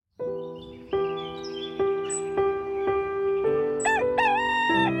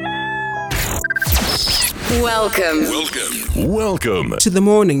Welcome to the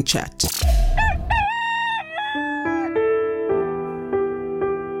morning chat.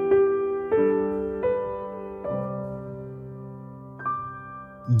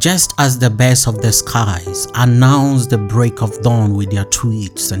 Just as the birds of the skies announce the break of dawn with their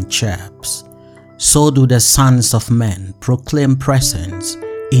tweets and chirps, so do the sons of men proclaim presence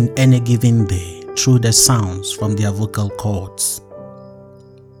in any given day through the sounds from their vocal cords.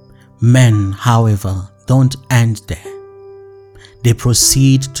 Men, however, don't end there. They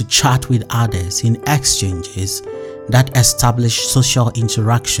proceed to chat with others in exchanges that establish social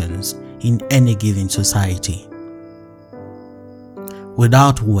interactions in any given society.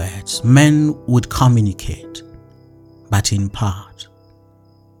 Without words, men would communicate, but in part.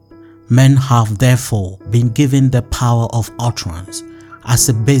 Men have therefore been given the power of utterance as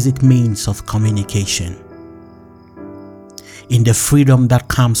a basic means of communication. In the freedom that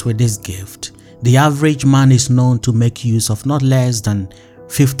comes with this gift, the average man is known to make use of not less than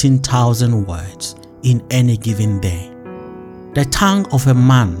 15,000 words in any given day. The tongue of a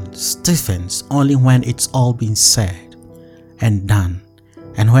man stiffens only when it's all been said and done,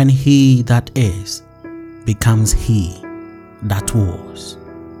 and when he that is becomes he that was.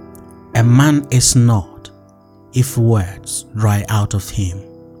 A man is not if words dry out of him.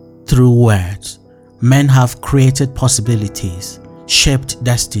 Through words, men have created possibilities, shaped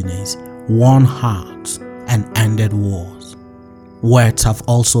destinies, won hearts, and ended wars. Words have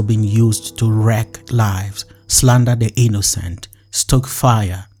also been used to wreck lives, slander the innocent, stoke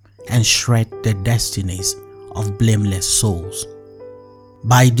fire, and shred the destinies of blameless souls.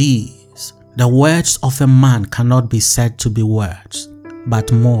 By these, the words of a man cannot be said to be words,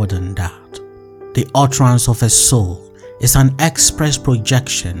 but more than that. The utterance of a soul is an express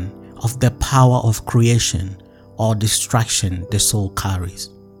projection of the power of creation or destruction the soul carries.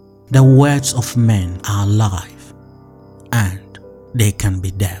 The words of men are alive, and they can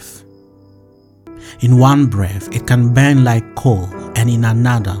be deaf. In one breath, it can burn like coal, and in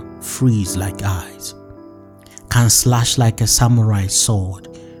another, freeze like ice. Can slash like a samurai sword,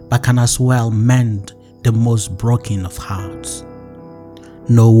 but can as well mend the most broken of hearts.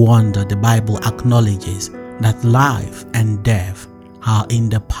 No wonder the Bible acknowledges that life and death are in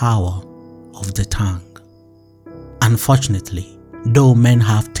the power of the tongue. Unfortunately, though men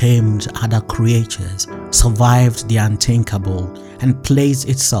have tamed other creatures, survived the unthinkable, and placed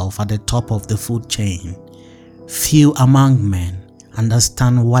itself at the top of the food chain, few among men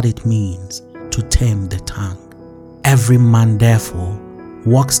understand what it means to tame the tongue. Every man, therefore,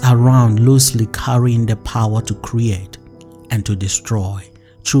 walks around loosely carrying the power to create and to destroy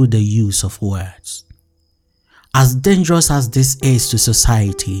through the use of words. As dangerous as this is to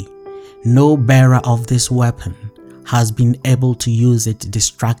society, no bearer of this weapon has been able to use it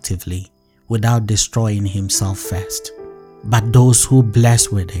destructively without destroying himself first. But those who bless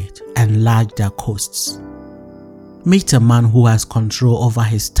with it enlarge their coasts. Meet a man who has control over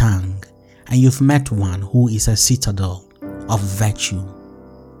his tongue, and you've met one who is a citadel of virtue.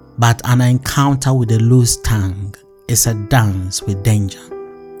 But an encounter with a loose tongue is a dance with danger.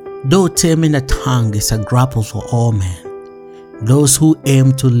 Though taming a tongue is a grapple for all men, those who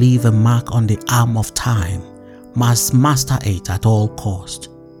aim to leave a mark on the arm of time must master it at all cost.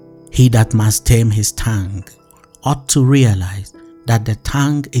 He that must tame his tongue ought to realize that the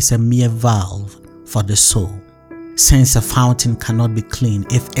tongue is a mere valve for the soul. Since a fountain cannot be clean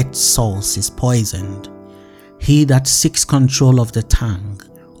if its source is poisoned, he that seeks control of the tongue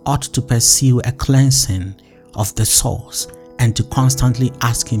ought to pursue a cleansing of the source and to constantly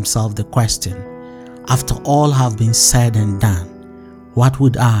ask himself the question, after all have been said and done, what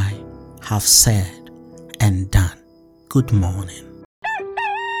would I have said and done? Good morning.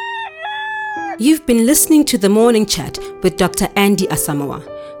 You've been listening to The Morning Chat with Dr. Andy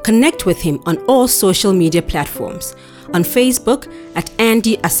Asamoah. Connect with him on all social media platforms. On Facebook at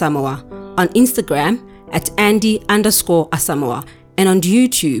Andy Asamoah, on Instagram at Andy_Asamoah, and on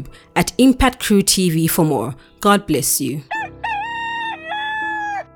YouTube at Impact Crew TV for more. God bless you.